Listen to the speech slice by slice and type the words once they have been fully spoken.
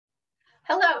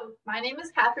Hello, my name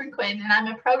is Katherine Quinn, and I'm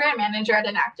a program manager at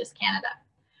Enactus Canada.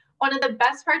 One of the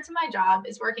best parts of my job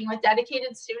is working with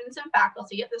dedicated students and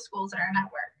faculty at the schools in our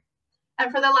network.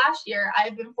 And for the last year, I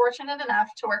have been fortunate enough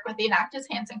to work with the Enactus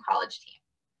Hanson College team.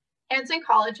 Hanson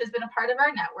College has been a part of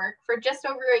our network for just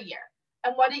over a year,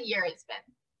 and what a year it's been.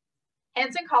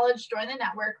 Hanson College joined the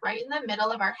network right in the middle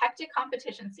of our hectic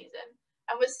competition season,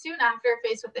 and was soon after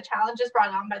faced with the challenges brought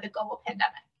on by the global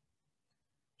pandemic.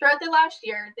 Throughout the last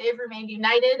year, they have remained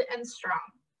united and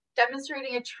strong,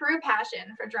 demonstrating a true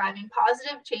passion for driving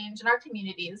positive change in our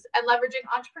communities and leveraging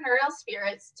entrepreneurial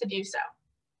spirits to do so.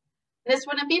 This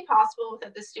wouldn't be possible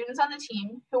without the students on the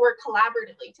team who work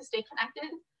collaboratively to stay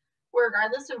connected,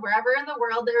 regardless of wherever in the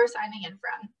world they were signing in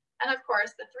from, and of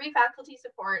course, the three faculty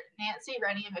support, Nancy,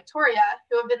 Rennie, and Victoria,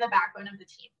 who have been the backbone of the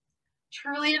team,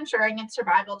 truly ensuring its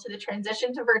survival to the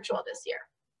transition to virtual this year.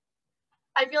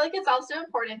 I feel like it's also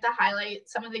important to highlight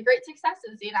some of the great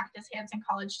successes the Enactus Hanson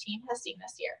College team has seen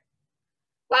this year.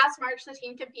 Last March, the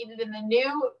team competed in the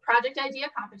new Project Idea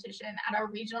competition at our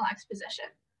regional exposition,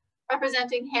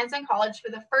 representing Hanson College for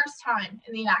the first time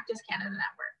in the Enactus Canada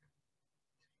network.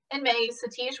 In May,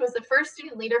 Satish was the first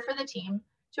student leader for the team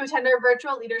to attend our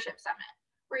virtual leadership summit,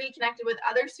 where he connected with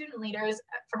other student leaders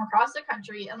from across the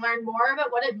country and learned more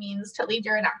about what it means to lead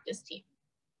your Enactus team.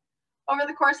 Over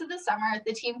the course of the summer,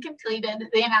 the team completed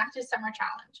the Enactus Summer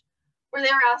Challenge, where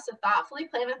they were asked to thoughtfully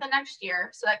plan for the next year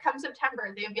so that come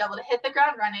September, they would be able to hit the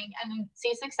ground running and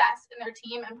see success in their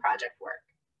team and project work.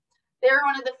 They were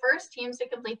one of the first teams to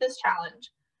complete this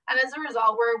challenge, and as a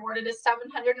result, were awarded a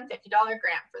 $750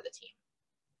 grant for the team.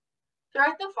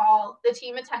 Throughout the fall, the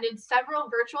team attended several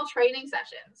virtual training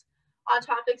sessions on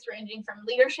topics ranging from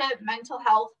leadership, mental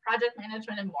health, project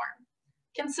management, and more.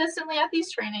 Consistently at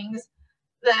these trainings,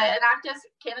 the Enactus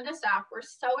Canada staff were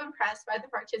so impressed by the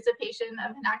participation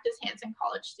of Enactus Hanson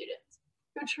College students,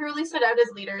 who truly stood out as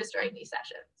leaders during these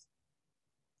sessions.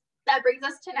 That brings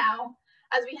us to now,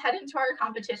 as we head into our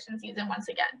competition season once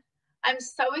again. I'm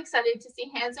so excited to see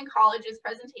Hanson College's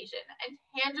presentation and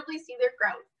tangibly see their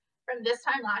growth from this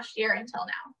time last year until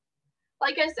now.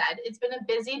 Like I said, it's been a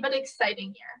busy but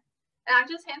exciting year.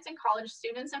 Enactus Hanson College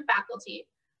students and faculty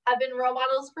have been role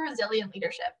models for resilient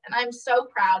leadership, and I'm so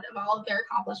proud of all of their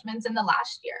accomplishments in the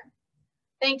last year.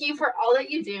 Thank you for all that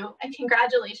you do, and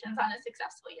congratulations on a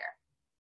successful year.